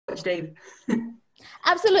Dave.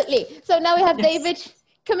 Absolutely. So now we have David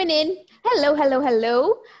coming in. Hello, hello,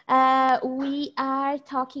 hello. We are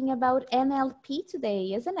talking about NLP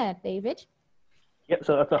today, isn't it, David? Yep,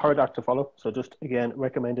 so that's a hard act to follow. So just, again,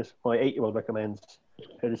 recommend it. My 8-year-old recommends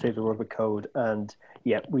how to save the world with code. And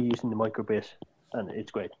yeah, we're using the microbit and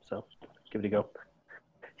it's great. So give it a go.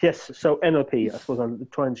 Yes, so NLP, I suppose I'll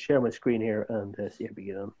try and share my screen here and see how we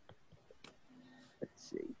get on. Let's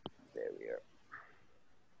see. There we are.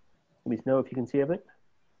 Let me know if you can see everything.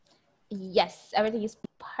 Yes, everything is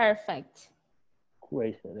perfect.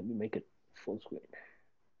 Great. Now let me make it full screen.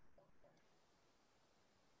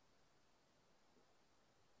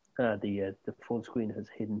 The full screen has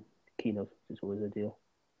hidden Keynote, which is always ideal.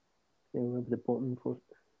 Can you remember the button for?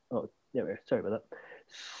 Oh, there we are. Sorry about that.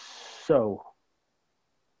 So,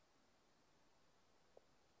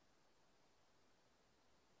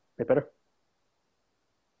 bit better.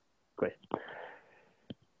 Great.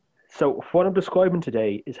 So, what I'm describing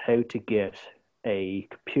today is how to get a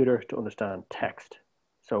computer to understand text.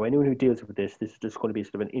 So, anyone who deals with this is just going to be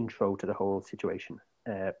sort of an intro to the whole situation.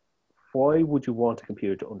 Why would you want a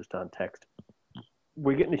computer to understand text?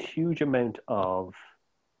 We're getting a huge amount of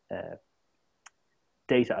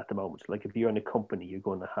data at the moment. Like if you're in a company, you're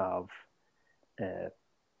going to have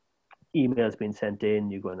emails being sent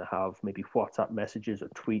in, you're going to have maybe WhatsApp messages or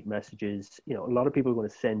tweet messages. You know, a lot of people are going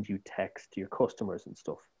to send you text to your customers and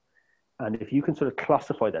stuff. And if you can sort of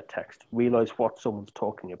classify that text, realize what someone's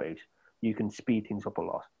talking about, you can speed things up a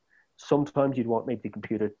lot. Sometimes you'd want maybe the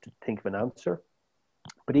computer to think of an answer,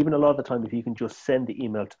 but even a lot of the time, if you can just send the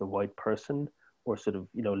email to the right person or sort of,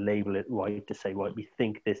 you know, label it right to say, right, we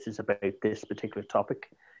think this is about this particular topic,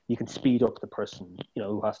 you can speed up the person, you know,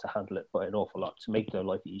 who has to handle it by an awful lot to make their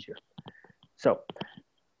life easier. So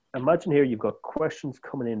imagine here you've got questions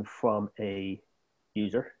coming in from a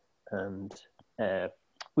user and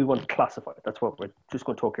we want to classify it. That's what we're just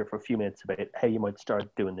going to talk here for a few minutes about how you might start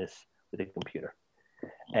doing this with a computer.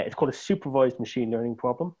 It's called a supervised machine learning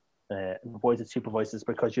problem. And why is it supervised? Is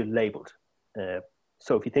because you're labeled.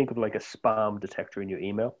 So if you think of like a spam detector in your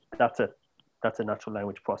email, that's a natural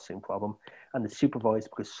language processing problem. And it's supervised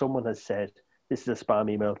because someone has said, this is a spam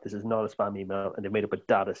email, this is not a spam email, and they've made up a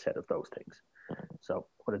data set of those things. So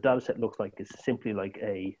what a data set looks like is simply like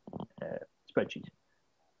a spreadsheet.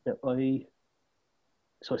 Now,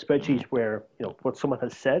 so a spreadsheet where, you know, what someone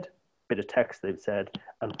has said, bit of text they've said,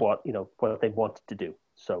 and what, you know, what they wanted to do.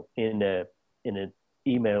 So in an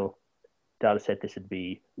email data set, this would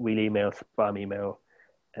be real email, spam email.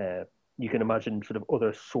 You can imagine sort of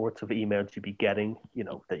other sorts of emails you'd be getting, you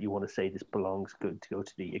know, that you want to say this belongs to go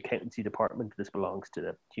to the accountancy department, this belongs to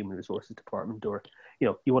the human resources department, or, you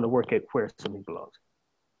know, you want to work out where something belongs.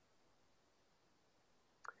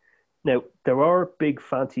 Now, there are big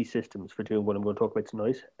fancy systems for doing what I'm going to talk about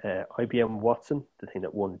tonight. IBM Watson, the thing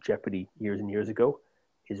that won Jeopardy years and years ago,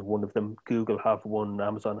 is one of them. Google have one,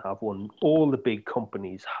 Amazon have one. All the big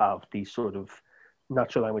companies have these sort of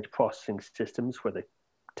natural language processing systems where they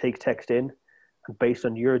take text in, and based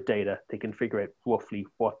on your data, they can figure out roughly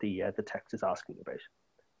what the text is asking about.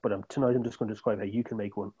 But tonight I'm just going to describe how you can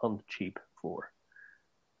make one on the cheap for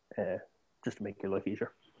just to make your life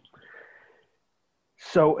easier.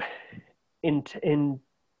 So in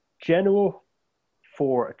general,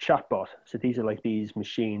 for a chatbot, so these are like these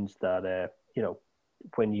machines that, you know,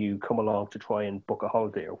 when you come along to try and book a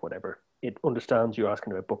holiday or whatever, it understands you're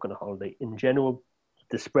asking about booking a holiday. In general,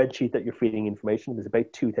 the spreadsheet that you're feeding information, there's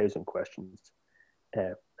about 2,000 questions.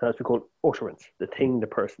 And that's called utterance, the thing the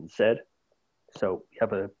person said. So you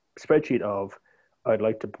have a spreadsheet of, I'd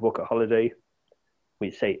like to book a holiday.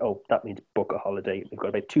 We say, oh, that means book a holiday. We've got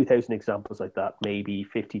about 2,000 examples like that, maybe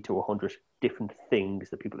 50 to 100 different things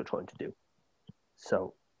that people are trying to do.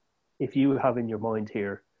 So if you have in your mind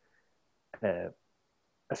here a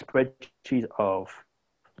spreadsheet of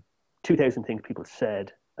 2,000 things people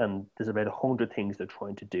said, and there's about 100 things they're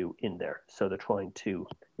trying to do in there. So they're trying to, you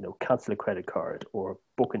know, cancel a credit card or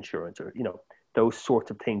book insurance, or, you know, those sorts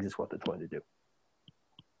of things is what they're trying to do.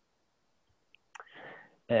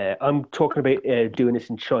 I'm talking about doing this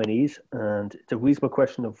in Chinese, and it's a reasonable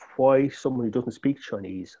question of why someone who doesn't speak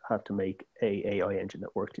Chinese had to make an AI engine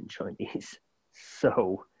that worked in Chinese.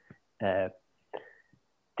 So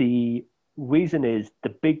the reason is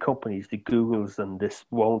the big companies, the Googles and this,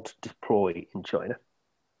 won't deploy in China.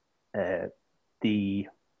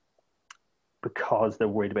 Because they're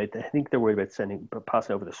worried about, I think they're worried about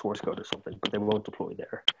passing over the source code or something, but they won't deploy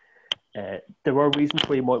there. There are reasons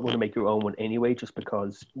why you might want to make your own one anyway, just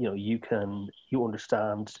because, you know, you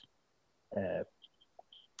understand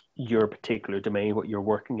your particular domain, what you're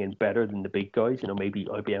working in, better than the big guys. You know, maybe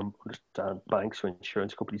IBM understand banks or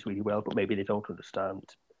insurance companies really well, but maybe they don't understand,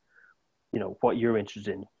 you know, what you're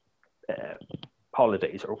interested in,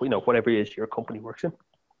 holidays, or, you know, whatever it is your company works in.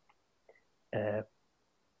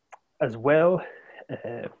 As well,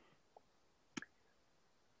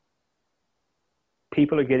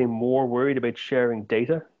 people are getting more worried about sharing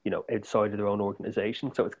data, you know, outside of their own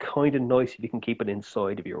organization. So it's kind of nice if you can keep it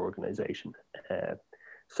inside of your organization.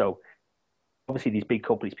 So obviously these big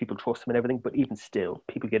companies, people trust them and everything, but even still,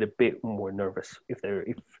 people get a bit more nervous if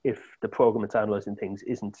the program that's analyzing things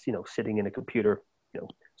isn't, you know, sitting in a computer, you know,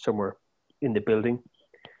 somewhere in the building.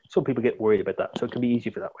 Some people get worried about that, so it can be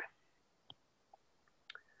easier for that way.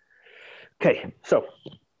 Okay, so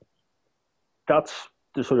that's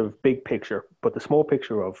the sort of big picture, but the small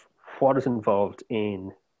picture of what is involved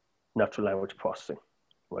in natural language processing,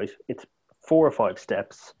 right? It's 4 or 5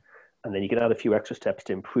 steps, and then you can add a few extra steps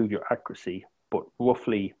to improve your accuracy, but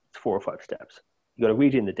roughly it's 4 or 5 steps. You got to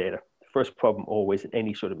read in the data. The first problem always in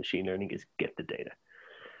any sort of machine learning is get the data.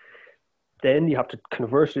 Then you have to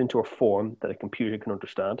convert it into a form that a computer can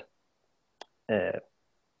understand.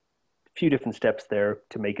 Few different steps there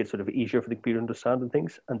to make it sort of easier for the computer to understand and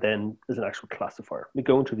things. And then there's an actual classifier. We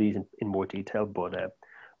go into these in more detail, but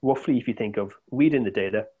roughly if you think of read in the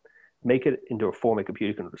data, make it into a form a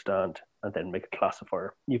computer can understand, and then make a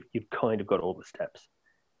classifier, you've kind of got all the steps.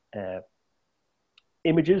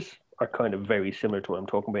 Images are kind of very similar to what I'm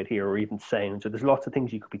talking about here, or even sound. So there's lots of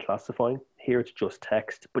things you could be classifying. Here it's just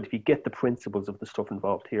text, but if you get the principles of the stuff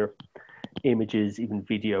involved here, images, even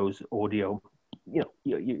videos, audio, you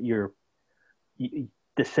know,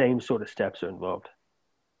 the same sort of steps are involved.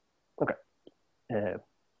 Okay.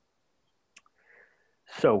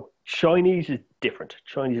 So Chinese is different.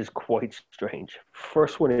 Chinese is quite strange.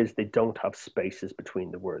 First one is they don't have spaces between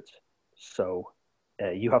the words. So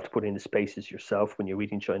you have to put in the spaces yourself when you're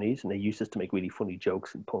reading Chinese, and they use this to make really funny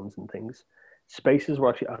jokes and puns and things. Spaces were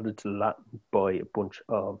actually added to Latin by a bunch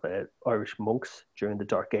of Irish monks during the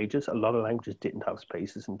Dark Ages. A lot of languages didn't have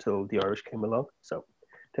spaces until the Irish came along. So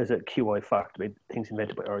there's a QI fact about things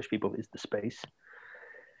invented by Irish people is the space.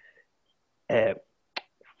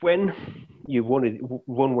 When you run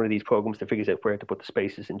one of these programs that figures out where to put the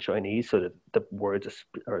spaces in Chinese so that the words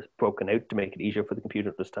are broken out to make it easier for the computer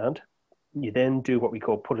to understand, you then do what we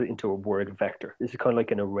call put it into a word vector. This is kind of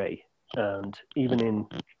like an array. And even in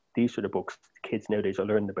these sort of books, kids nowadays are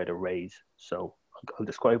learning about arrays. So I'll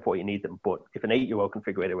describe why you need them. But if an 8-year-old can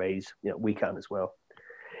figure out arrays, you know, we can as well.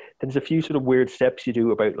 Then there's a few sort of weird steps you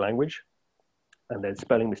do about language, and then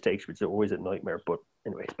spelling mistakes, which are always a nightmare. But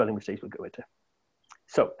anyway, spelling mistakes we'll go into.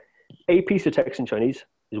 So a piece of text in Chinese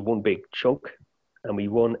is one big chunk, and we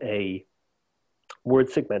run a word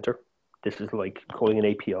segmenter. This is like calling an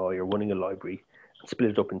API or running a library, and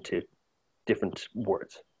split it up into different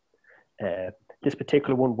words. This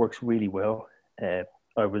particular one works really well.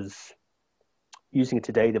 I was using it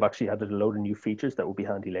today. They've actually added a load of new features that will be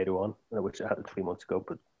handy later on. I wish I had it 3 months ago,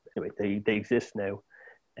 but anyway, they exist now.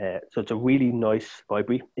 So it's a really nice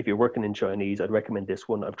library. If you're working in Chinese, I'd recommend this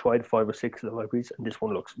one. I've tried 5 or 6 of the libraries, and this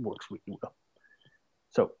one works really well.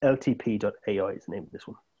 So ltp.ai is the name of this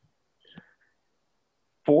one.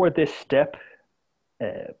 For this step,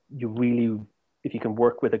 if you can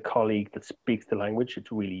work with a colleague that speaks the language,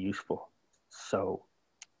 it's really useful. So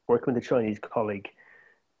working with a Chinese colleague,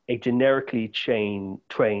 a generically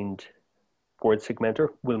trained word segmenter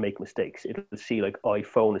will make mistakes. It'll see like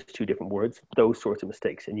iPhone is 2 different words, those sorts of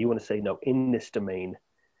mistakes. And you want to say, no, in this domain,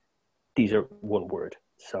 these are one word.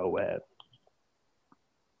 So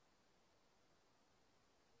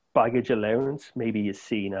baggage allowance maybe is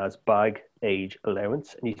seen as bag age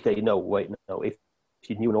allowance. And you say, no, wait, no. If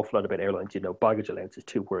you knew an awful lot about airlines, you know baggage allowance is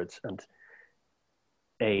 2 words. And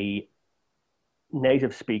a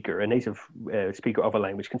native speaker of a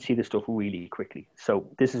language can see this stuff really quickly. So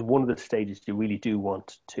this is one of the stages you really do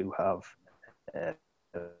want to have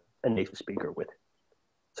a native speaker with.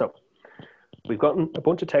 So we've gotten a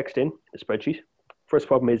bunch of text in a spreadsheet. First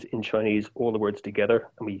problem is in Chinese, all the words together,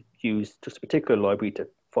 and we use just a particular library to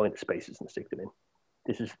find the spaces and stick them in.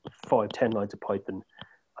 This is 5-10 lines of Python.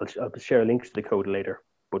 I'll share links to the code later,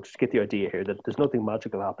 but just get the idea here that there's nothing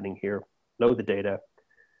magical happening here. Load the data,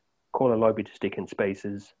 call a library to stick in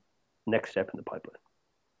spaces, next step in the pipeline.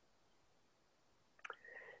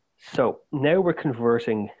 So now we're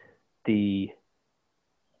converting the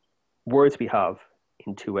words we have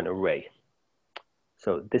into an array.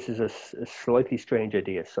 So this is a slightly strange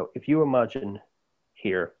idea. So if you imagine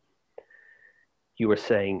here, you were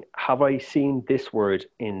saying, have I seen this word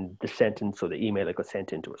in the sentence or the email that got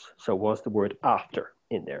sent into us? So was the word after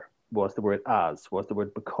in there? was the word as, was the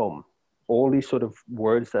word become, all these sort of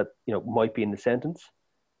words that, you know, might be in the sentence.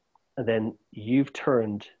 And then you've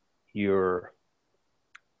turned your,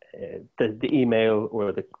 the email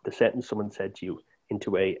or the sentence someone said to you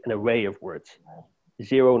into an array of words.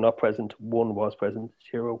 0 not present, 1 was present,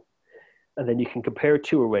 0. And then you can compare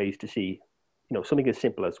two arrays to see, you know, something as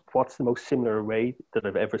simple as what's the most similar array that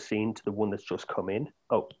I've ever seen to the one that's just come in.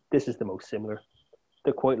 Oh, this is the most similar.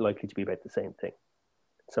 They're quite likely to be about the same thing.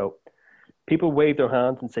 So people wave their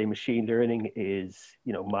hands and say machine learning is,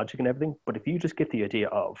 you know, magic and everything. But if you just get the idea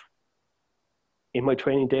of, in my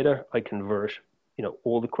training data, I convert, you know,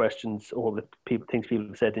 all the questions, all the things people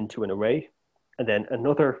have said into an array. And then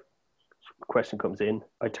another question comes in,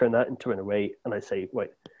 I turn that into an array and I say, wait,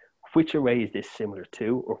 which array is this similar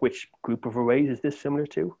to, or which group of arrays is this similar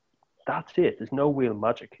to? That's it. There's no real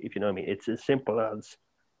magic, if you know what I mean. It's as simple as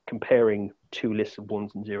comparing two lists of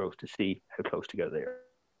ones and zeros to see how close together they are.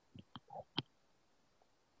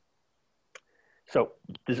 So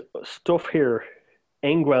there's stuff here.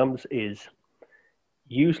 N-grams is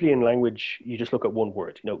usually in language, you just look at one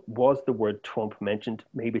word. You know, was the word Trump mentioned?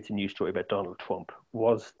 Maybe it's a news story about Donald Trump.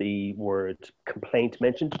 Was the word complaint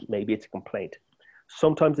mentioned? Maybe it's a complaint.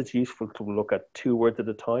 Sometimes it's useful to look at two words at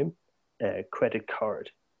a time. Credit card.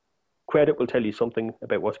 Credit will tell you something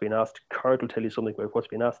about what's being asked. Card will tell you something about what's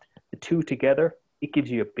being asked. The two together, it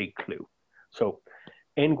gives you a big clue. So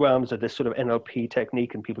N-grams are this sort of NLP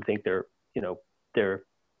technique, and people think they're, you know, they're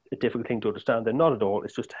a difficult thing to understand. They're not at all.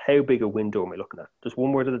 It's just how big a window am I looking at? Just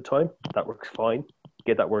one word at a time. That works fine.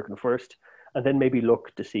 Get that working first, and then maybe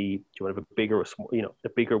look to see, do you want to have a bigger or small, you know, a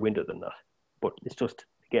bigger window than that. But it's just,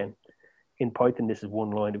 again, in Python, this is one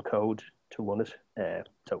line of code to run it,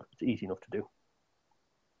 so it's easy enough to do.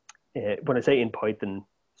 When I say in Python,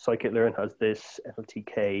 scikit-learn has this,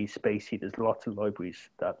 FLTK, Spacey, there's lots of libraries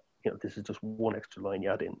that, you know, this is just one extra line you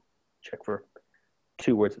add in, check for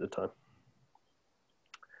 2 words at a time.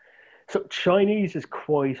 So Chinese is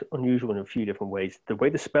quite unusual in a few different ways. The way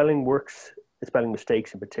the spelling works, the spelling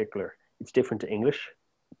mistakes in particular, it's different to English.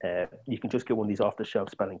 You can just get one of these off-the-shelf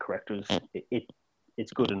spelling correctors.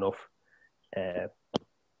 It's good enough. The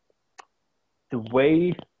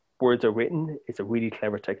way words are written is a really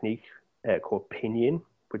clever technique called pinyin,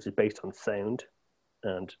 which is based on sound,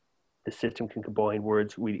 and the system can combine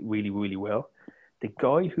words really well. The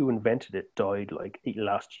guy who invented it died like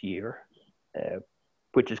last year,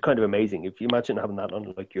 which is kind of amazing. If you imagine having that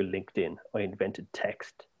on like your LinkedIn, I invented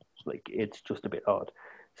text, like it's just a bit odd.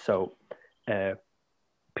 So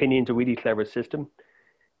pinyin's a really clever system.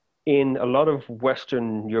 In a lot of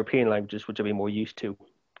Western European languages, which I've been more used to,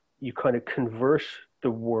 you kind of convert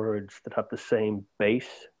the words that have the same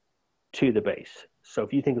base to the base. So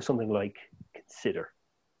if you think of something like consider,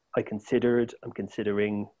 I considered, I'm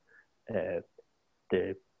considering,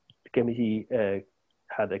 the committee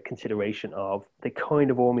had a consideration of, they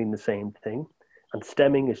kind of all mean the same thing. And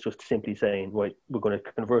stemming is just simply saying, right, we're going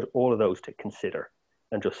to convert all of those to consider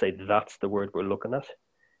and just say that's the word we're looking at.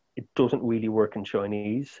 It doesn't really work in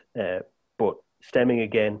Chinese, but stemming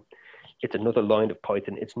again, it's another line of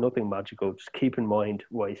Python. It's nothing magical. Just keep in mind,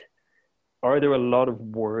 right, are there a lot of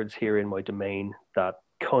words here in my domain that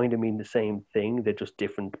kind of mean the same thing? They're just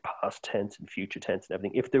different past tense and future tense and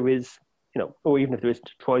everything. If there is, you know, or even if there is,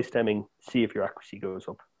 try stemming, see if your accuracy goes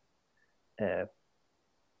up.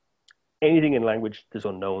 Anything in language, there's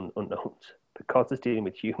unknowns. Because it's dealing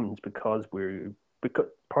with humans, because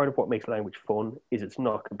part of what makes language fun is it's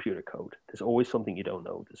not computer code. There's always something you don't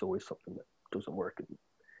know. There's always something that doesn't work.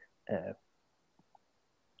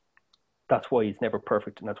 That's why it's never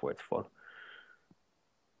perfect, and that's why it's fun.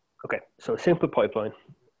 Okay, so a simple pipeline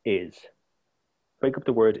is break up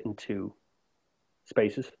the word into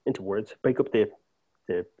spaces, into words, break up the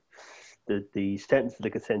sentence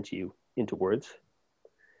that gets sent to you into words,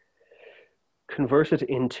 convert it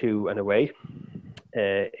into an array.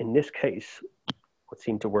 In this case, what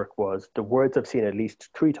seemed to work was the words I've seen at least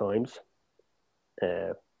 3 times,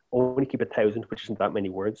 only keep 1,000, which isn't that many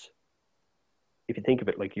words. If you think of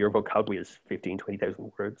it, like your vocabulary is 15,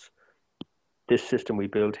 20,000 words. This system we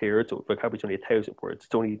build here, so vocabulary is only 1,000 words.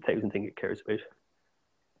 It's only 1,000 things it cares about.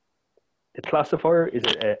 The classifier is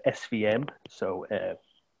a SVM. So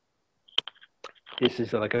this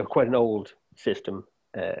is like quite an old system.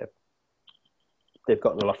 They've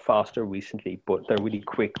gotten a lot faster recently, but they're really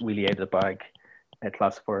quick, really out of the bag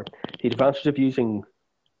classifier. The advantage of using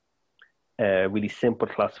a really simple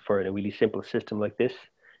classifier and a really simple system like this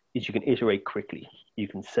is you can iterate quickly. You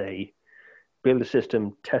can say, build a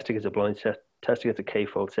system, test it as a blind set, test it as a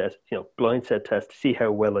k-fold set, you know, blind set test, see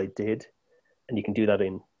how well I did. And you can do that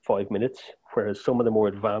in 5 minutes. Whereas some of the more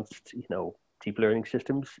advanced, you know, deep learning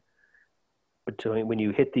systems, when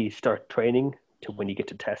you hit the start training to when you get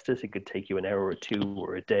to test it could take you an hour or two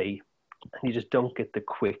or a day, and you just don't get the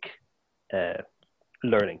quick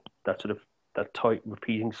learning. That tight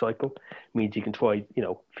repeating cycle means you can try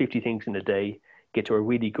 50 things in a day, get to a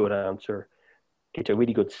really good answer, get to a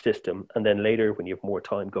really good system, and then later when you have more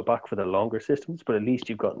time go back for the longer systems. But at least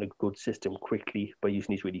you've gotten a good system quickly by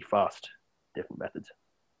using these really fast different methods.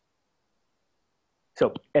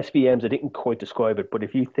 So SVMs, I didn't quite describe it, but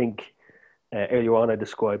if you think earlier on I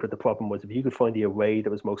described what the problem was, if you could find the array that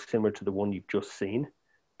was most similar to the one you've just seen,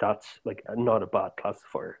 that's like not a bad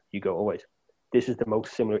classifier. You go, oh wait, this is the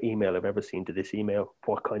most similar email I've ever seen to this email.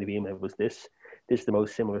 What kind of email was this? This is the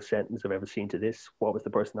most similar sentence I've ever seen to this. What was the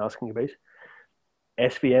person asking about?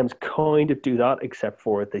 SVMs kind of do that, except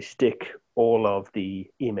for they stick all of the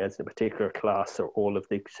emails in a particular class or all of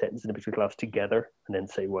the sentences in a particular class together and then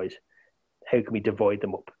say, right, how can we divide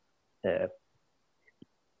them up?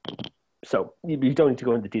 So you don't need to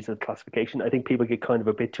go into detailed classification. I think people get kind of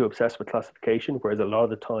a bit too obsessed with classification, whereas a lot of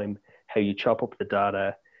the time, how you chop up the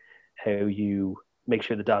data, how you make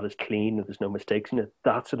sure the data is clean and there's no mistakes in it,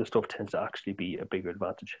 that sort of stuff tends to actually be a bigger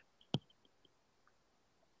advantage.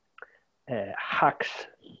 Hacks,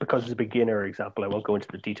 because it's a beginner example, I won't go into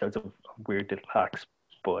the details of weird little hacks,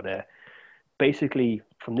 but basically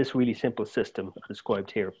from this really simple system I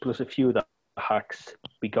described here, plus a few of the hacks,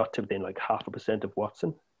 we got to within like 0.5% of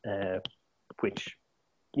Watson, which,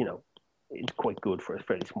 is quite good for a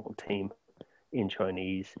fairly small team in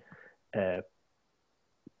Chinese. And,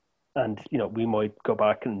 we might go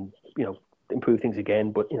back and, improve things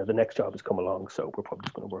again, but, the next job has come along, so we're probably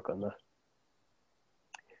just going to work on that.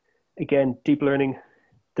 Again, deep learning,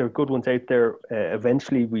 there are good ones out there.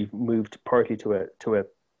 Eventually, we've moved partly to a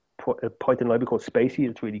Python library called Spacey.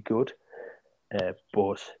 It's really good,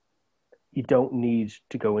 but you don't need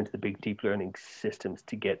to go into the big deep learning systems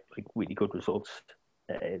to get like really good results.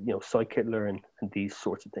 Scikit-learn and these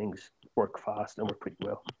sorts of things work fast and work pretty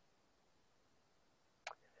well.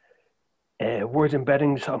 Word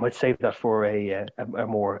embeddings, I might save that for a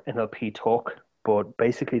more NLP talk. But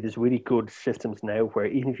basically, there's really good systems now where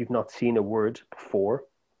even if you've not seen a word before,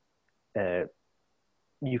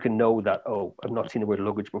 you can know that, oh, I've not seen the word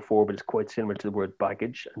luggage before, but it's quite similar to the word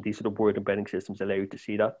baggage. And these sort of word embedding systems allow you to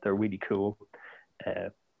see that. They're really cool. And,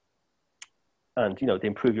 they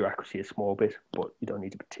improve your accuracy a small bit, but you don't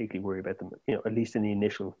need to particularly worry about them. At least in the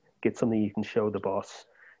initial, get something you can show the boss.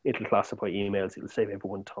 It'll classify emails. It'll save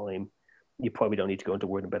everyone time. You probably don't need to go into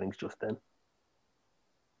word embeddings just then.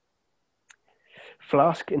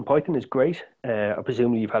 Flask in Python is great.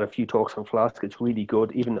 Presumably you've had a few talks on Flask. It's really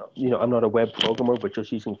good. Even, I'm not a web programmer, but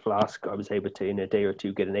just using Flask, I was able to, in a day or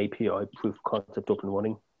two, get an API proof of concept up and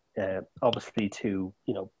running. Obviously to,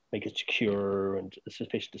 make it secure and as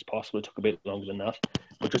sufficient as possible. It took a bit longer than that.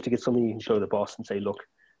 But just to get something you can show the boss and say, look,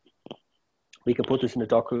 we can put this in a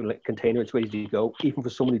Docker container. It's ready to go. Even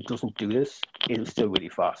for someone who doesn't do this, it's still really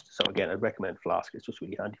fast. So again, I'd recommend Flask. It's just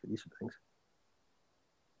really handy for these sort of things.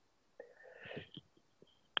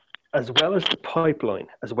 As well as the pipeline,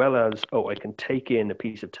 as well as, I can take in a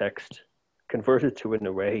piece of text, convert it to an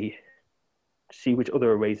array, see which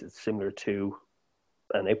other arrays it's similar to,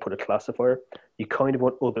 and I put a classifier. You kind of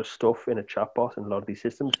want other stuff in a chatbot in a lot of these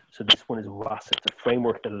systems. So this one is RAS. It's a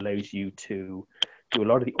framework that allows you to do a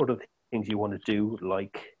lot of the other things you want to do,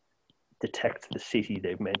 like detect the city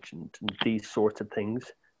they've mentioned, and these sorts of things.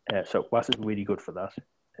 So RAS is really good for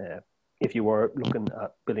that. If you are looking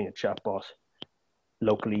at building a chatbot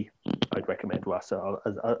locally, I'd recommend RAS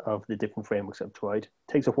of the different frameworks I've tried.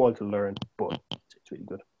 It takes a while to learn, but it's really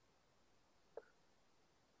good.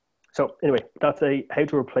 So anyway, that's how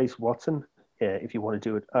to replace Watson if you want to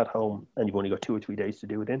do it at home and you've only got 2 or 3 days to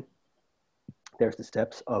do it in. There's the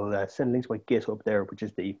steps. I'll send links to my GitHub there, which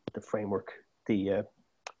is the framework.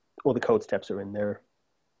 All the code steps are in there.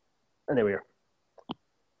 And there we are.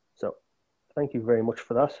 So thank you very much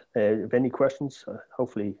for that. If any questions,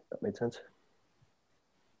 hopefully that made sense.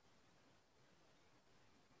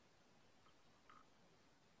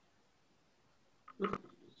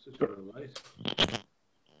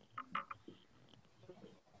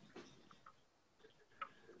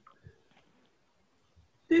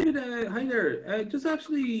 David, hi there. Just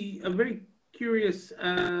actually, I'm very curious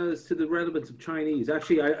as to the relevance of Chinese.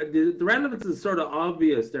 Actually, the relevance is sort of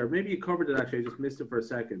obvious there. Maybe you covered it, actually. I just missed it for a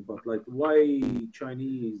second. But like, why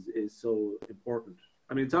Chinese is so important?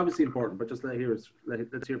 I mean, it's obviously important, but just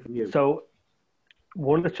let's hear from you. So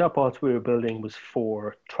one of the chatbots we were building was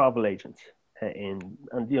for travel agents. And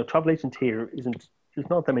travel agents here there's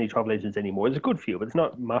not that many travel agents anymore. There's a good few, but it's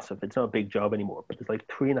not massive. It's not a big job anymore. But there's like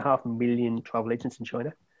 3.5 million travel agents in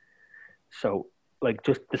China. So like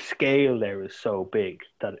just the scale there is so big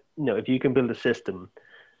that, you know, if you can build a system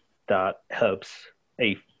that helps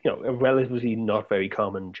a relatively not very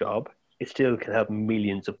common job, it still can help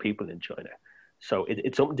millions of people in China. So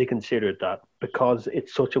it's something to consider, that because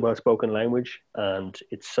it's such a well-spoken language and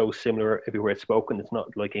it's so similar everywhere it's spoken, it's not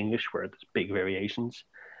like English where there's big variations,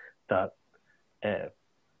 that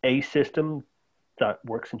a system that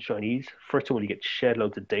works in Chinese, first of all, you get shed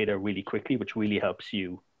loads of data really quickly, which really helps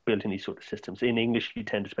you building these sort of systems. In English, you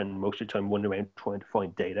tend to spend most of your time wandering around trying to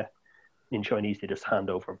find data. In Chinese, they just hand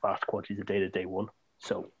over vast quantities of data day one.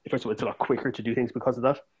 So first of all, it's a lot quicker to do things because of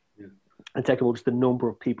that. Yeah. And second of all, just the number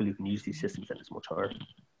of people who can use these systems then is much higher.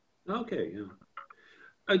 Okay, yeah.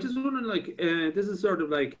 I just wondering, like, this is sort of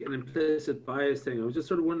like an implicit bias thing. I was just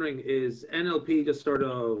sort of wondering, is NLP just sort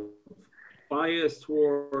of biased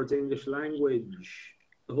towards English language,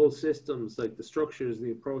 the whole systems, like the structures,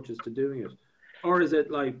 the approaches to doing it? Or is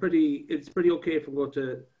it like it's pretty okay if we go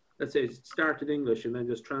to, let's say, start in English and then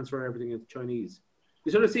just transfer everything into Chinese?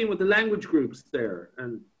 You sort of seeing with the language groups there.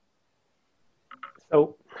 And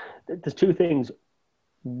so there's two things.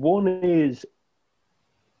 One is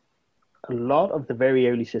a lot of the very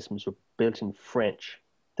early systems were built in French.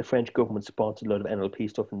 The French government sponsored a lot of NLP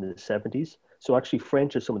stuff in the 70s. So actually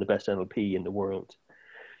French is some of the best NLP in the world.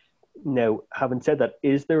 Now, having said that,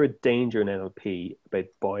 is there a danger in NLP about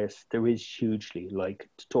bias? There is hugely. Like,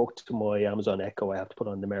 to talk to my Amazon Echo, I have to put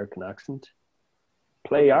on an American accent.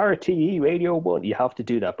 Play RTE Radio 1. You have to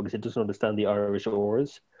do that because it doesn't understand the Irish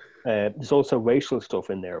R's. There's also racial stuff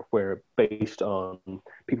in there where, based on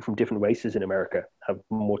people from different races in America, have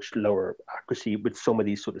much lower accuracy with some of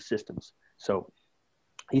these sort of systems. So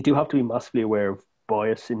you do have to be massively aware of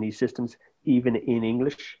bias in these systems, even in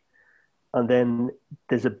English. And then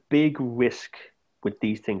there's a big risk with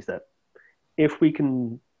these things that if we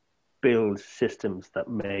can build systems that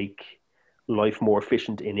make life more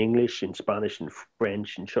efficient in English, in Spanish, in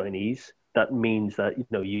French, in Chinese, that means that, you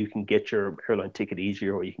know, you can get your airline ticket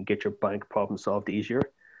easier, or you can get your bank problem solved easier.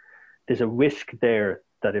 There's a risk there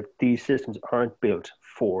that if these systems aren't built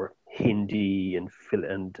for Hindi and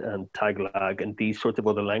Tagalog and these sorts of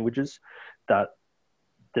other languages, that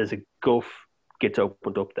there's a gulf gets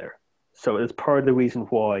opened up there. So it's part of the reason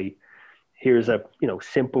why here's a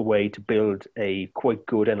simple way to build a quite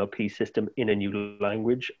good NLP system in a new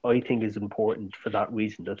language, I think is important for that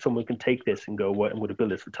reason, that someone can take this and go, well, I'm going to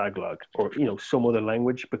build this for Tagalog or some other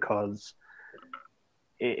language, because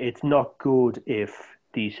it's not good if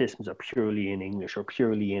these systems are purely in English or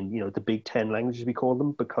purely in the big 10 languages we call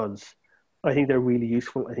them, because I think they're really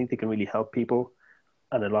useful. I think they can really help people,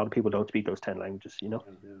 and a lot of people don't speak those 10 languages. Yeah.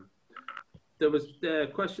 There was a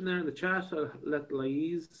question there in the chat. I'll let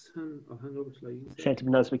Laiz, I'll hand over to Laiz.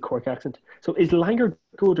 Sentiment has a Cork accent. So is langer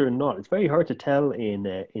good or not? It's very hard to tell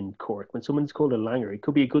in Cork. When someone's called a langer, it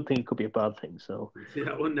could be a good thing, it could be a bad thing. So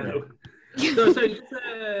yeah, well, no. So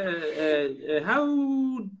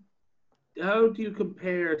how do you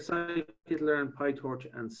compare scikit-learn, PyTorch,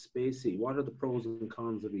 and Spacey? What are the pros and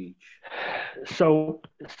cons of each? So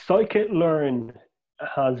scikit-learn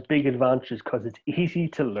has big advantages because it's easy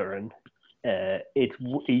to learn.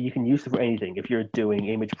 You can use it for anything. If you're doing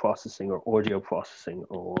image processing or audio processing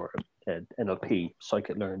or NLP,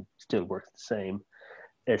 scikit-learn still works the same.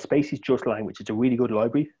 Spacey is just language. It's a really good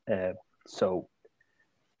library. So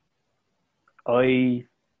I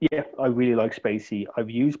really like Spacey. I've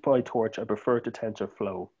used PyTorch. I prefer it to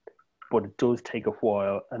TensorFlow, but it does take a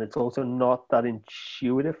while, and it's also not that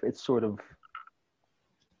intuitive. It's sort of,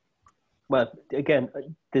 well, again,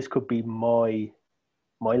 this could be my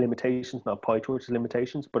limitations, not PyTorch's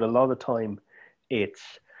limitations, but a lot of the time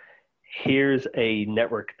it's, here's a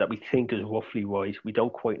network that we think is roughly right. We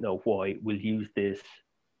don't quite know why. We'll use this.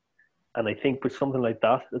 And I think with something like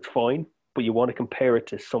that, that's fine. But you want to compare it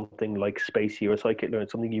to something like Spacey or scikit-learn,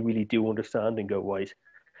 something you really do understand and go, right,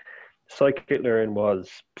 scikit-learn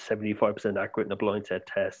was 75% accurate in a blind set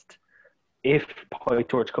test. If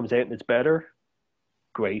PyTorch comes out and it's better,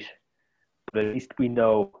 great. But at least we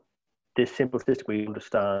know this simple system we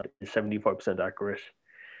understand is 75% accurate,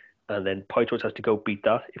 and then PyTorch has to go beat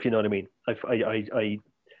that, if you know what I mean.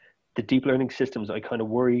 The deep learning systems, I kind of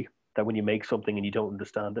worry that when you make something and you don't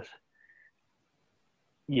understand it,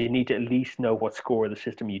 you need to at least know what score of the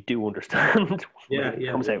system you do understand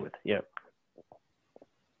comes out with. Yeah.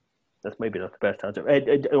 That's maybe not the best answer.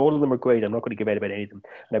 All of them are great. I'm not going to give out about any of them.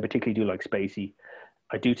 And I particularly do like Spacey.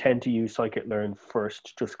 I do tend to use scikit-learn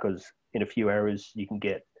first, just because in a few hours you can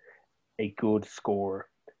get a good score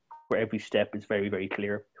where every step is very, very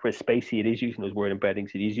clear. Whereas Spacey, it is using those word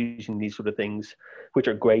embeddings. It is using these sort of things, which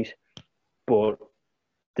are great, but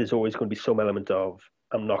there's always going to be some element of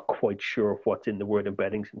I'm not quite sure of what's in the word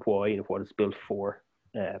embeddings and why and what it's built for.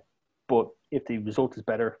 But if the result is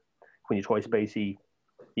better when you try Spacey,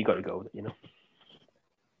 you got to go with it, you know.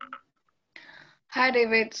 Hi,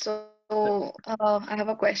 David. So I have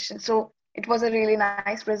a question. So it was a really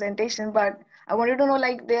nice presentation, but I wanted to know,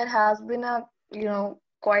 like, there has been a,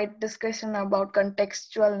 quite discussion about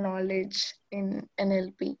contextual knowledge in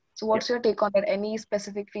NLP. So what's your take on that? Any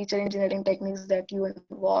specific feature engineering techniques that you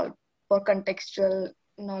involve for contextual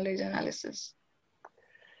knowledge analysis?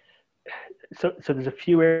 So there's a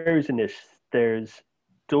few areas in this. Does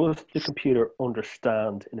the computer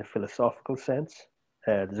understand in a philosophical sense?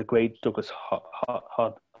 There's a great Douglas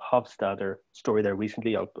Hofstadter story there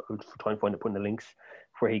recently. I'll try and find it, put in the links,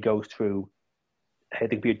 where he goes through how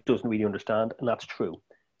the computer doesn't really understand, and that's true.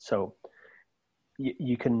 So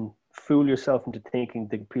you can fool yourself into thinking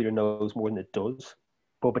the computer knows more than it does,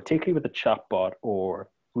 but particularly with a chatbot or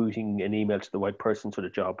routing an email to the right person for the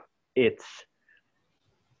job, it's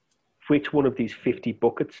which one of these 50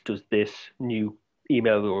 buckets does this new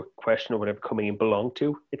email or question or whatever coming in belong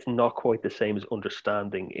to? It's not quite the same as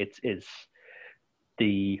understanding.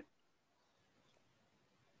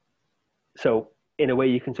 So in a way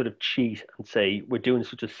you can sort of cheat and say, we're doing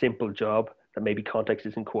such a simple job that maybe context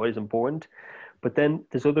isn't quite as important. But then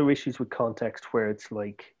there's other issues with context where it's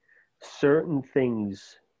like certain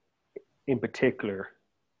things in particular,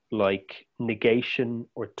 like negation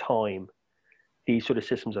or time, these sort of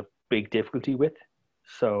systems have big difficulty with.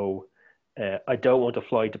 So I don't want to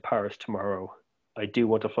fly to Paris tomorrow. I do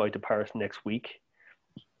want to fly to Paris next week.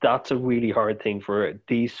 That's a really hard thing for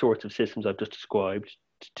these sorts of systems I've just described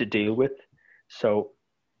to deal with. So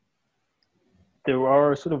there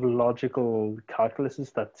are sort of logical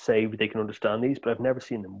calculuses that say they can understand these, but I've never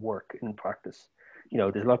seen them work in practice.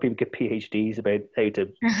 There's a lot of people get PhDs about how to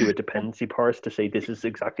do a dependency parse to say this is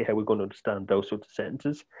exactly how we're going to understand those sorts of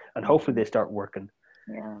sentences, and hopefully they start working.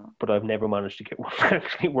 Yeah. But I've never managed to get one to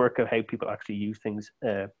actually work out how people actually use things.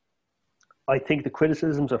 I think the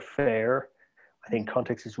criticisms are fair. I think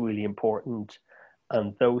context is really important,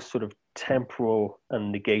 and those sort of temporal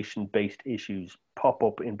and negation-based issues pop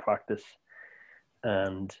up in practice.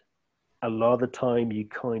 And a lot of the time you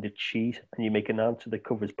kind of cheat and you make an answer that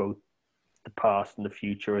covers both the past and the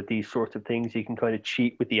future, or these sorts of things. You can kind of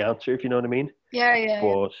cheat with the answer, if you know what I mean.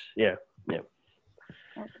 But yeah.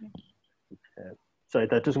 Okay. Sorry,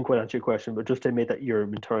 that doesn't quite answer your question, but just to admit that you're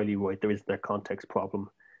entirely right. There is that context problem.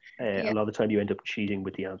 A lot of the time you end up cheating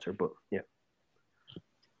with the answer, but yeah.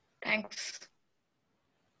 Thanks.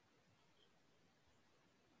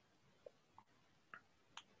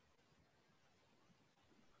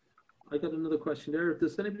 I got another question there.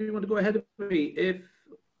 Does anybody want to go ahead of me?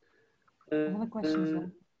 I have a question as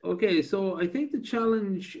well. Okay, so I think the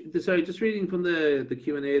challenge, sorry, just reading from the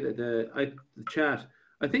Q&A, the chat,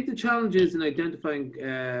 I think the challenge is in identifying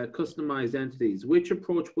customized entities. Which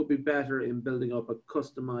approach would be better in building up a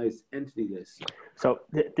customized entity list? So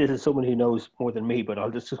this is someone who knows more than me, but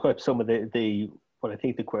I'll just describe some of what I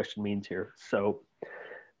think the question means here. So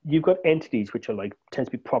you've got entities which are tend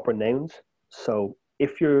to be proper nouns. So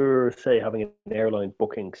if you're, say, having an airline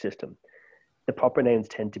booking system, the proper nouns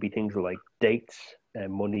tend to be things like dates,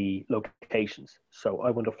 money, locations. So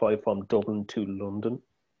I want to fly from Dublin to London,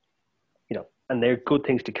 and they're good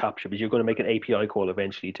things to capture because you're going to make an API call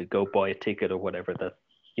eventually to go buy a ticket or whatever that,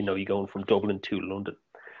 you're going from Dublin to London.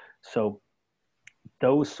 So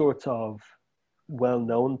those sorts of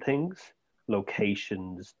well-known things,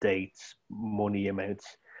 locations, dates, money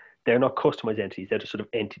amounts, they're not customized entities. They're just sort of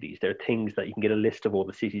entities. They're things that you can get a list of all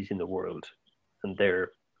the cities in the world, and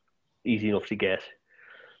they're easy enough to get.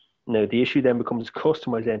 Now, the issue then becomes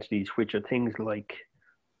customized entities, which are things like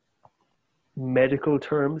medical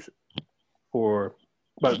terms, or,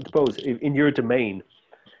 well, I suppose in your domain,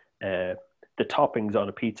 the toppings on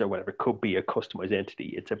a pizza or whatever could be a customized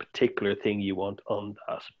entity. It's a particular thing you want on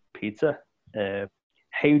that pizza. How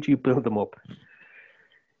do you build them up?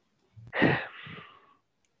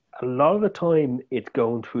 A lot of the time it's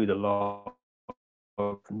going through the law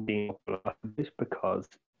of being because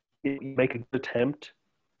you make a good attempt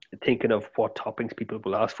thinking of what toppings people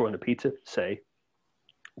will ask for on a pizza, say.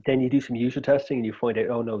 Then you do some user testing and you find out,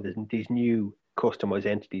 oh no, there's these new customized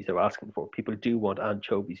entities they're asking for. People do want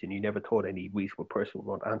anchovies, and you never thought any reasonable person would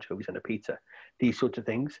want anchovies on a pizza. These sorts of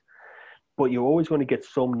things. But you're always going to get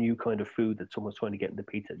some new kind of food that someone's trying to get in the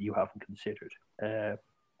pizza that you haven't considered.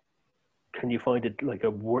 Can you find it like a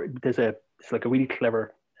word? It's like a really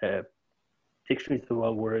clever dictionary is the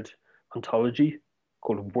wrong word, ontology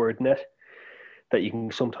called WordNet that you can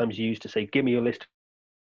sometimes use to say, give me a list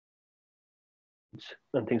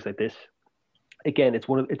and things like this. again,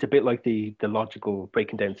 it's a bit like the logical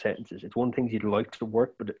breaking down sentences. It's one of the things you'd like to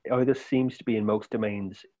work, but it either seems to be in most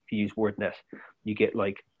domains. If you use WordNet, you get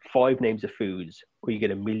like 5 names of foods, or you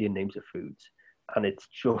get 1,000,000 names of foods, and it's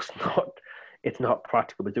just not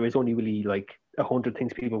practical. But there is only really like 100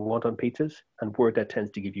 things people want on pizzas, and WordNet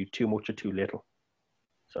tends to give you too much or too little.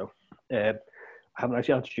 So I haven't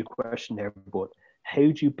actually answered your question there, but how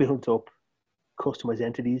do you build up customized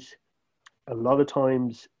entities? A lot of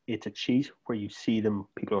times it's a cheat where you see them,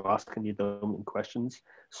 people are asking you them in questions.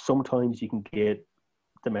 Sometimes you can get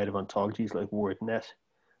them out of ontologies like WordNet,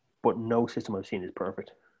 but no system I've seen is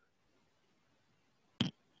perfect.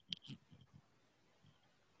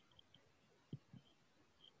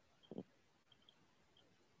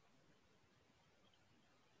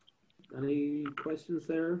 Any questions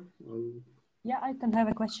there? Yeah, I can have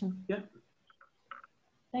a question. Yeah.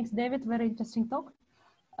 Thanks, David. Very interesting talk.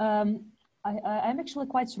 I'm actually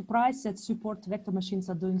quite surprised that support vector machines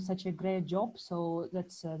are doing such a great job. So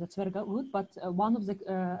that's very good. But one of the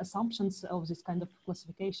assumptions of this kind of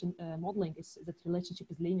classification modeling is that relationship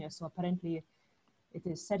is linear. So apparently it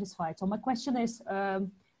is satisfied. So my question is,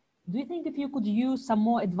 do you think if you could use some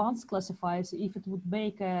more advanced classifiers, if it would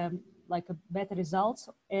make like a better results,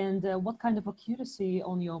 and what kind of accuracy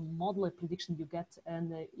on your model prediction you get?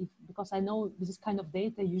 And because I know this kind of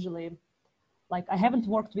data usually, like I haven't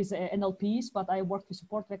worked with NLPs, but I worked with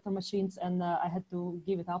support vector machines, and I had to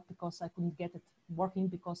give it up because I couldn't get it working,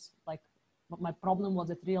 because like my problem was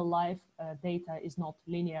that real life data is not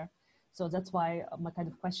linear. So that's why my kind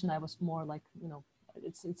of question, I was more like, you know,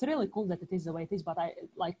 it's really cool that it is the way it is, but I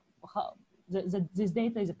like how this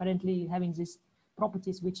data is apparently having these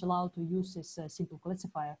properties which allow to use this simple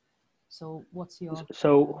classifier. So what's your...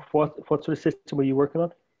 So what sort of system were you working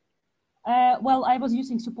on? Well, I was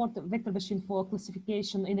using support vector machine for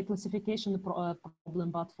classification, in a classification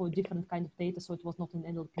problem, but for different kind of data. So it was not in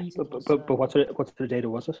NLPs. But what sort of data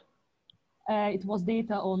was it? It was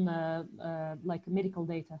data on like medical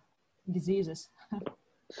data, diseases.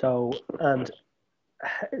 So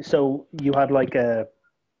you had like a...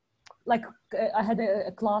 Like I had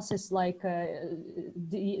a classes like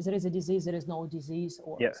there is a disease, there is no disease,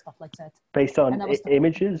 or stuff like that. Based on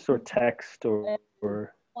images or text or... It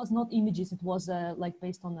was not images, it was like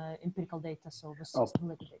based on empirical data. So it was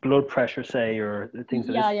blood pressure, say, or things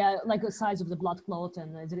like that. Yeah, like the size of the blood clot,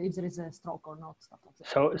 and if there is a stroke or not, stuff like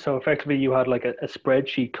that. So effectively you had like a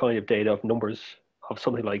spreadsheet kind of data of numbers of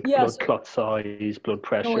something like blood clot size, blood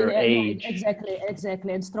pressure, age. Exactly.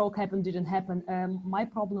 And stroke happened, didn't happen. My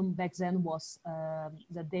problem back then was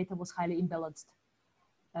the data was highly imbalanced.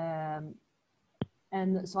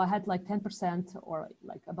 And so I had like 10% or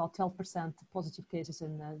like about 12% positive cases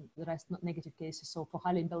and the rest not negative cases. So for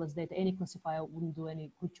highly imbalanced data, any classifier wouldn't do any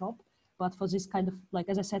good job. But for this kind of, like,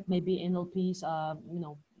 as I said, maybe NLPs are, you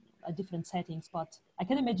know, different settings, but I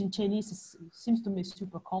can imagine Chinese seems to me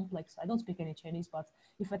super complex. I don't speak any Chinese, but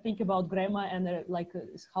if I think about grammar and like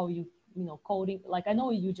how you know, coding, like I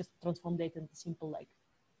know you just transform data into simple, like,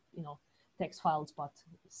 you know, text files, but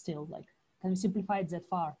still, like, can we simplify it that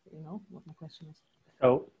far? You know what my question is.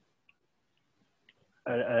 So,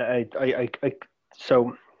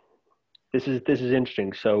 so this is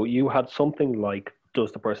interesting. So you had something like,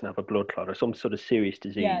 does the person have a blood clot or some sort of serious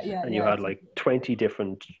disease? And you had like 20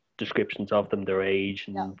 different descriptions of them, their age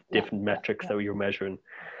and different metrics that you were measuring.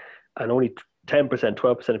 And only 10%,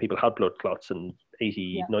 12% of people had blood clots, and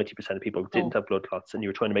 80, 90% of people didn't have blood clots, and you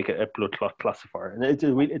were trying to make a blood clot classifier. And it's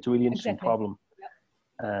a really interesting problem.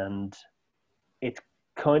 And it's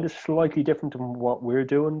kind of slightly different from what we're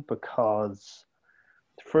doing, because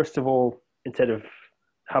first of all, instead of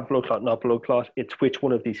have blood clot, not blood clot, it's which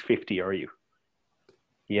one of these 50 are you?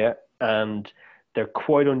 Yeah, and they're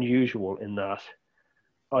quite unusual in that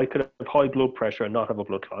I could have high blood pressure and not have a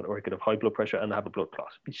blood clot, or I could have high blood pressure and have a blood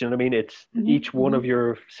clot. Do you know what I mean? It's each one of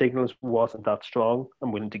your signals wasn't that strong,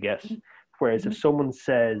 I'm willing to guess. Whereas if someone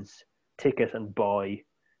says ticket and buy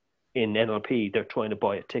in NLP, they're trying to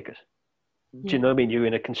buy a ticket. Do you know what I mean? You're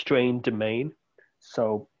in a constrained domain.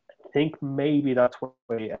 So I think maybe that's why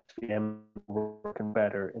SVM working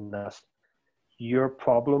better, in that your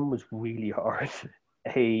problem was really hard.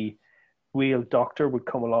 A real doctor would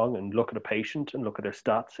come along and look at a patient and look at their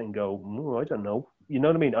stats and go, I don't know. You know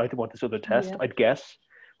what I mean? I want this other test, I'd guess.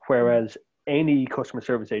 Whereas any customer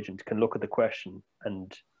service agent can look at the question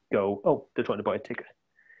and go, oh, they're trying to buy a ticket.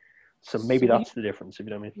 So maybe that's the difference, if you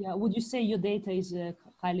know what I mean. Yeah, would you say your data is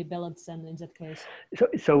highly balanced then in that case?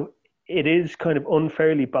 So it is kind of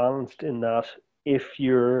unfairly balanced in that if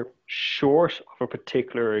you're short of a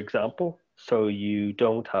particular example, so you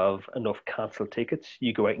don't have enough cancelled tickets,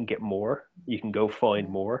 you go out and get more. You can go find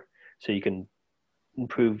more. So you can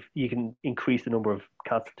you can increase the number of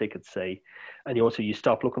cancel tickets, say, and you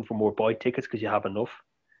stop looking for more buy tickets because you have enough.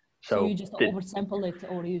 So you just oversample it,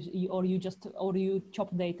 or you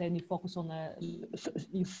chop data and you focus on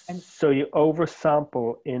so you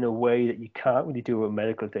oversample in a way that you can't really do with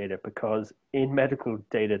medical data, because in medical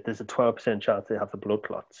data there's a 12% chance they have the blood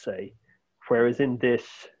clot, say, whereas in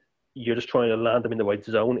this you're just trying to land them in the right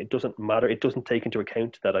zone. It doesn't matter. It doesn't take into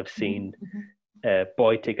account that I've seen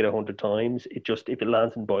buy ticket 100 times. It just, if it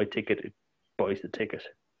lands in buy ticket, it buys the ticket.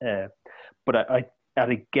 But I at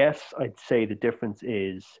a guess, I'd say the difference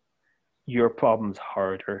is your problem's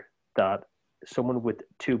harder, that someone with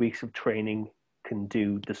 2 weeks of training can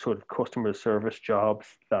do the sort of customer service jobs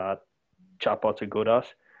that chatbots are good at,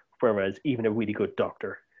 whereas even a really good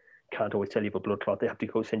doctor can't always tell you about blood clot. They have to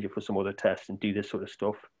go send you for some other tests and do this sort of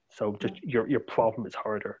stuff. So just your problem is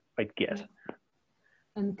harder, I'd guess.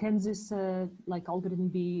 And can this like algorithm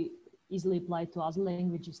be easily applied to other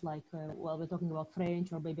languages, like well, we're talking about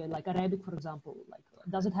French or maybe like Arabic, for example? Like,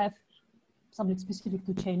 does it have something specific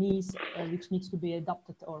to Chinese which needs to be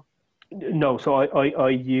adapted? Or no? So I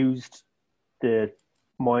used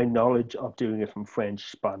my knowledge of doing it from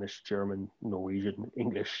French, Spanish, German, Norwegian,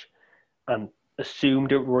 English, and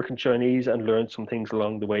assumed it would work in Chinese, and learned some things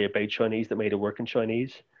along the way about Chinese that made it work in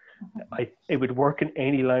Chinese. It would work in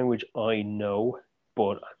any language I know,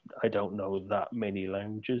 but I don't know that many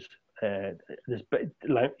languages.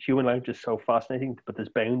 Human language is so fascinating, but there's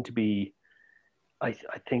bound to be, I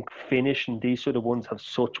think Finnish and these sort of ones have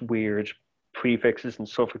such weird prefixes and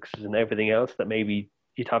suffixes and everything else that maybe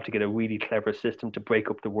you'd have to get a really clever system to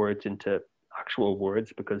break up the words into actual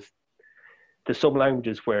words, because there's some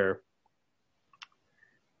languages where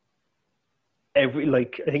I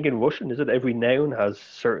think in Russian, is it every noun has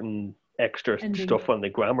certain extra stuff on the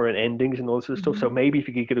grammar and endings and all this sort of stuff. So maybe if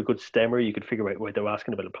you could get a good stemmer, you could figure out why they're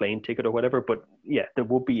asking about a plane ticket or whatever. But yeah, there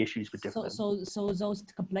would be issues with different. So those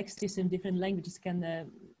complexities in different languages can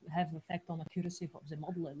have an effect on accuracy of the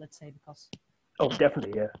model, let's say, because. Oh,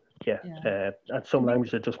 definitely, yeah. And some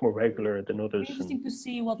languages are just more regular than others. It's interesting to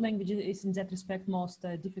see what language is in that respect most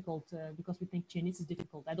difficult, because we think Chinese is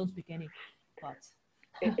difficult. I don't speak any, but.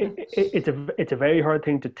 It's a very hard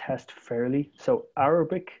thing to test fairly. So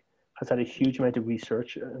Arabic has had a huge amount of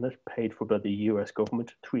research, and it's paid for by the US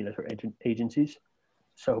government, 3-letter agencies.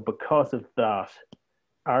 So because of that,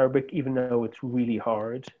 Arabic, even though it's really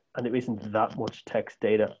hard and there isn't that much text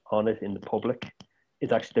data on it in the public,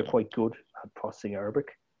 is actually they're quite good at processing Arabic.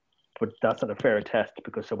 But that's not a fair test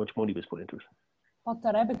because so much money was put into it.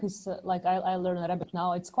 But Arabic is like I learn Arabic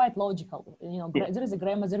now. It's quite logical. You know, there is a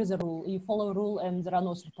grammar, there is a rule. You follow a rule, and there are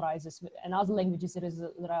no surprises. In other languages,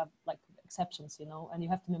 there are like exceptions, you know, and you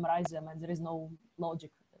have to memorize them, and there is no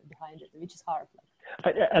logic behind it, which is hard.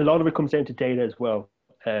 A lot of it comes down to data as well.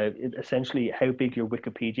 Essentially, how big your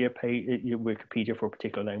Wikipedia for a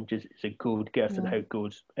particular language is a good guess at how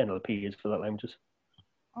good NLP is for that languages.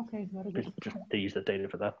 Okay, very good. They use the data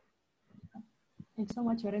for that. Thanks so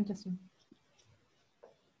much. Very interesting.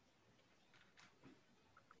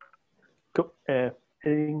 Cool.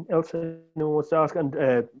 Anything else anyone wants to ask? And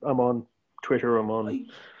I'm on Twitter. I'm on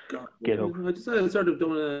GitHub. I just sort of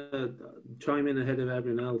don't want to chime in ahead of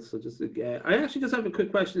everyone else. So just I actually just have a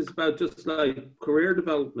quick question. It's about just like career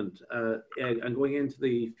development and going into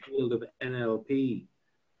the field of NLP.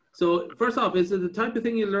 So first off, is it the type of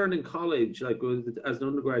thing you learn in college, like as an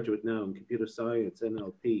undergraduate now in computer science,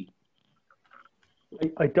 NLP?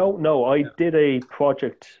 I don't know. I did a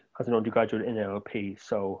project as an undergraduate in NLP,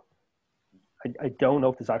 so I don't know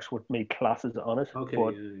if there's actually many classes on it. Okay,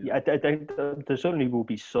 but I think there certainly will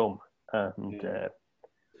be some. And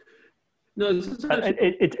no,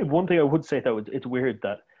 it's one thing I would say though. It's weird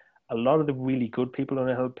that a lot of the really good people on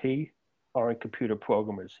NLP aren't computer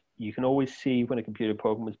programmers. You can always see when a computer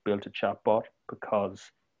programmer has built a chatbot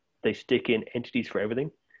because they stick in entities for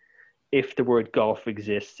everything. If the word golf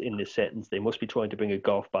exists in this sentence, they must be trying to bring a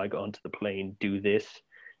golf bag onto the plane, do this,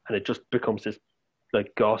 and it just becomes this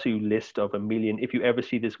like Gosu list of a million. If you ever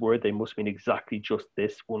see this word, they must mean exactly just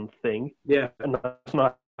this one thing. Yeah. And that's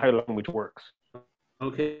not how language works.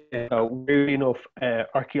 Okay. Weirdly enough,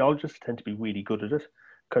 archaeologists tend to be really good at it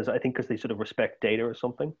because they sort of respect data or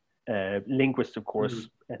something. Linguists, of course,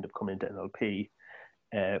 end up coming into NLP.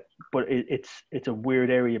 But it's a weird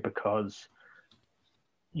area because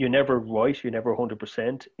you're never right, you're never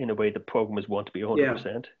 100% in a way that programmers want to be 100%.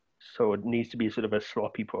 Yeah. So it needs to be sort of a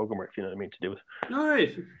sloppy programmer, if you know what I mean, to do it. All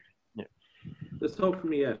right. Yeah. There's hope for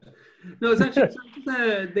me yet. No, it's actually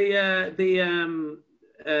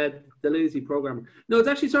the lazy programmer. No, it's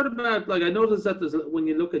actually sort of about, like, I noticed that there's, when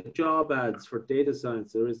you look at job ads for data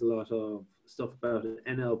science, there is a lot of stuff about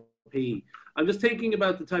NLP. I'm just thinking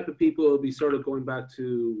about the type of people who will be sort of going back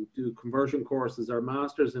to do conversion courses or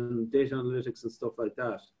masters in data analytics and stuff like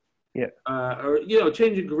that. Yeah. Or, you know,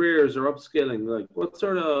 changing careers or upskilling. Like, what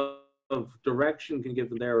sort of direction can you give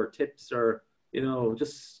them there, or tips, or, you know,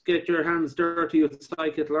 just get your hands dirty with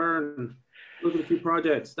scikit-learn, look at a few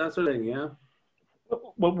projects, that sort of thing, yeah?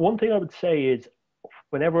 Well, one thing I would say is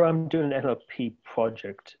whenever I'm doing an NLP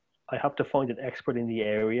project, I have to find an expert in the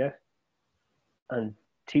area and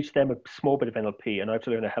teach them a small bit of NLP, and I have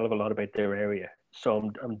to learn a hell of a lot about their area.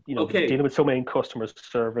 So I'm you know, dealing with someone in customer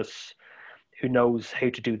service who knows how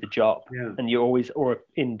to do the job, and you always, or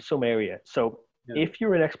in some area. So if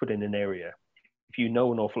you're an expert in an area, if you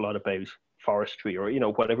know an awful lot about forestry or, you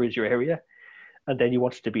know, whatever is your area, and then you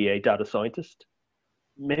want to be a data scientist,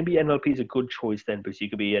 maybe NLP is a good choice then, because you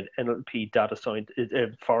could be an NLP data scientist, a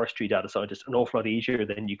forestry data scientist, an awful lot easier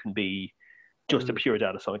than you can be just a pure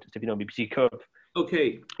data scientist, if you know me, because you could.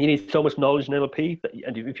 You need so much knowledge in NLP,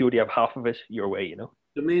 and if you already have half of it, you're away, you know.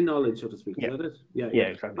 Domain knowledge, so to speak, is that it? Yeah,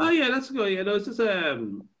 exactly. Oh yeah, that's good. You know, it's just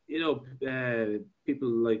you know, people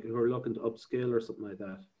like who are looking to upskill or something like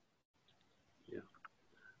that. Yeah,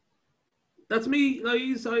 that's me,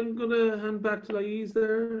 Louise. I'm gonna hand back to Louise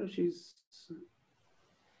there. She's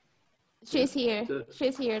here.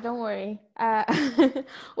 She's here. Don't worry.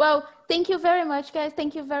 Well, thank you very much, guys.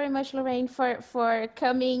 Thank you very much, Lorraine, for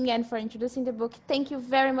coming and for introducing the book. Thank you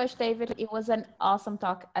very much, David. It was an awesome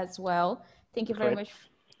talk as well. Thank you very much.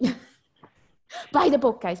 Buy the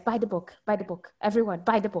book, guys. Buy the book. Buy the book. Everyone,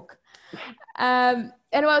 buy the book. And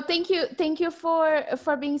well, thank you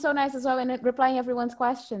for being so nice as well and replying everyone's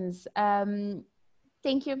questions.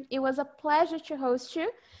 Thank you. It was a pleasure to host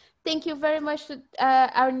you. Thank you very much to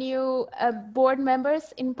our new board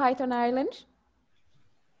members in Python Ireland.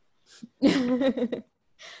 We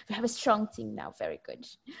have a strong team now. Very good.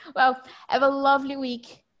 Well, have a lovely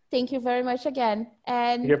week. Thank you very much again.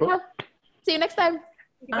 And see you next time.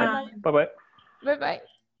 Bye-bye. Bye-bye.